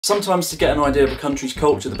Sometimes to get an idea of a country's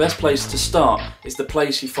culture, the best place to start is the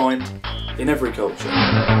place you find in every culture.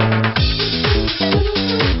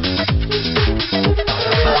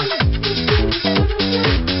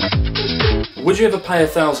 Would you ever pay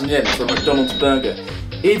 1,000 yen for a McDonald's burger?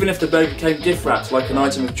 Even if the burger came gift wrapped like an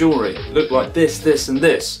item of jewellery, looked like this, this and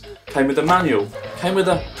this, came with a manual, came with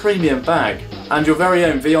a premium bag, and your very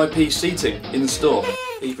own VIP seating in store,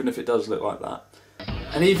 even if it does look like that.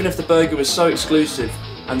 And even if the burger was so exclusive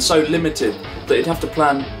and so limited that you'd have to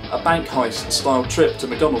plan a bank heist style trip to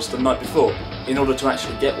McDonald's the night before in order to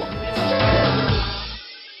actually get one.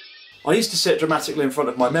 I used to sit dramatically in front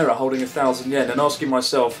of my mirror holding 1,000 yen and asking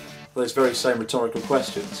myself those very same rhetorical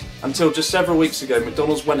questions, until just several weeks ago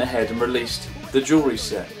McDonald's went ahead and released the jewellery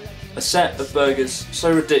set. A set of burgers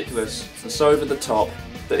so ridiculous and so over the top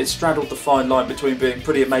that it straddled the fine line between being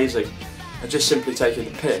pretty amazing and just simply taking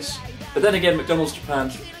the piss. But then again, McDonald's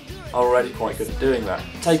Japan are already quite good at doing that.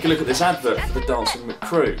 Take a look at this advert for the Dancing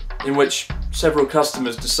McCrew, in which several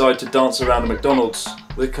customers decide to dance around a McDonald's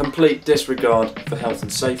with complete disregard for health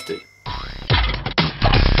and safety.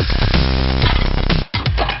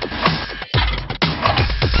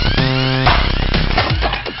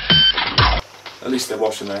 At least they're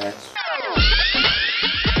washing their hands.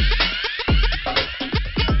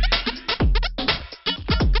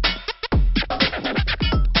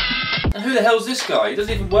 And who the hell's this guy? He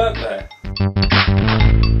doesn't even work there.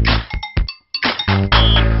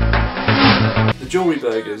 The jewellery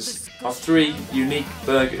burgers are 3 unique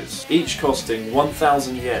burgers, each costing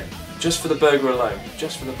 1,000 yen. Just for the burger alone.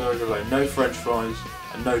 Just for the burger alone. No french fries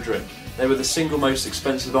and no drink. They were the single most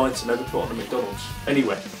expensive item ever put on a McDonald's.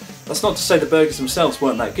 Anyway, that's not to say the burgers themselves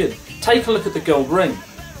weren't that good. Take a look at the gold ring.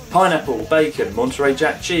 Pineapple, bacon, Monterey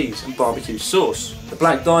Jack cheese and barbecue sauce. The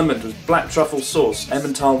black diamond was black truffle sauce,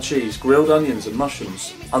 Emmental cheese, grilled onions and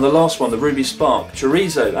mushrooms. And the last one, the ruby spark,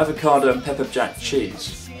 chorizo, avocado and pepper jack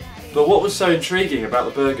cheese. But what was so intriguing about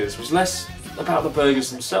the burgers was less about the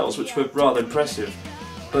burgers themselves, which were rather impressive,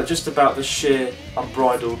 but just about the sheer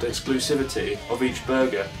unbridled exclusivity of each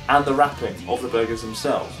burger and the wrapping of the burgers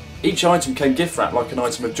themselves. Each item came gift wrapped like an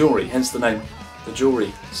item of jewellery, hence the name the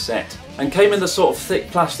jewellery set, and came in the sort of thick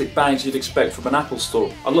plastic bags you'd expect from an Apple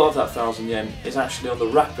store. A lot of that 1,000 yen is actually on the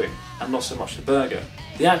wrapping and not so much the burger.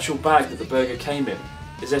 The actual bag that the burger came in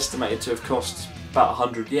is estimated to have cost about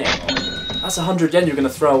 100 yen. That's 100 yen you're going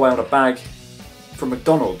to throw away on a bag from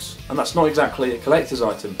McDonald's, and that's not exactly a collector's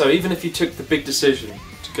item. So even if you took the big decision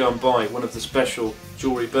to go and buy one of the special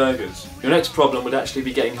jewellery burgers, your next problem would actually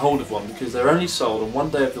be getting hold of one, because they're only sold on one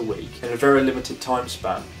day of the week in a very limited time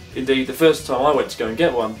span. Indeed, the first time I went to go and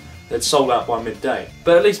get one, they'd sold out by midday.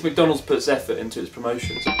 But at least McDonald's puts effort into its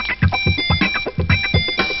promotions.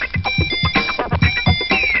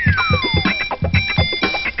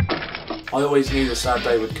 I always knew the sad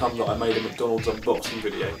day would come that I made a McDonald's unboxing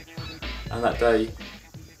video, and that day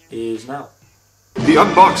is now. The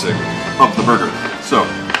unboxing of the burger. So,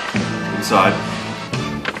 inside,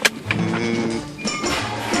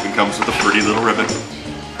 even comes with a pretty little ribbon.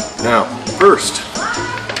 Now, first,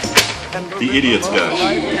 the idiot's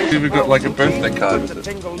guide. We've got like a birthday card with it.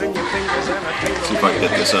 See if I can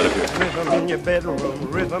get this out of here. So.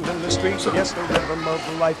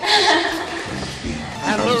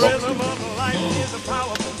 And the rhythm of life is a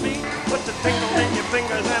powerful beat. Put the tingle in your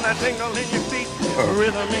fingers and a tingle in your feet.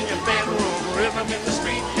 Rhythm in your bedroom, rhythm in the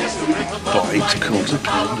street. Yes, the rhythm of life.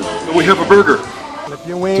 And we have a burger. Flip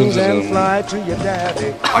your wings and fly to your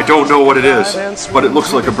daddy. I don't know what it is, but it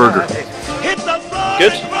looks like a burger.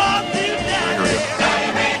 Good?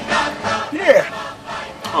 Yeah.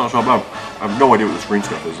 Oh, it's not bad. I have no idea what this green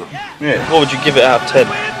stuff is though. Yeah. What would you give it out of 10?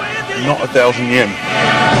 Not 1,000 yen.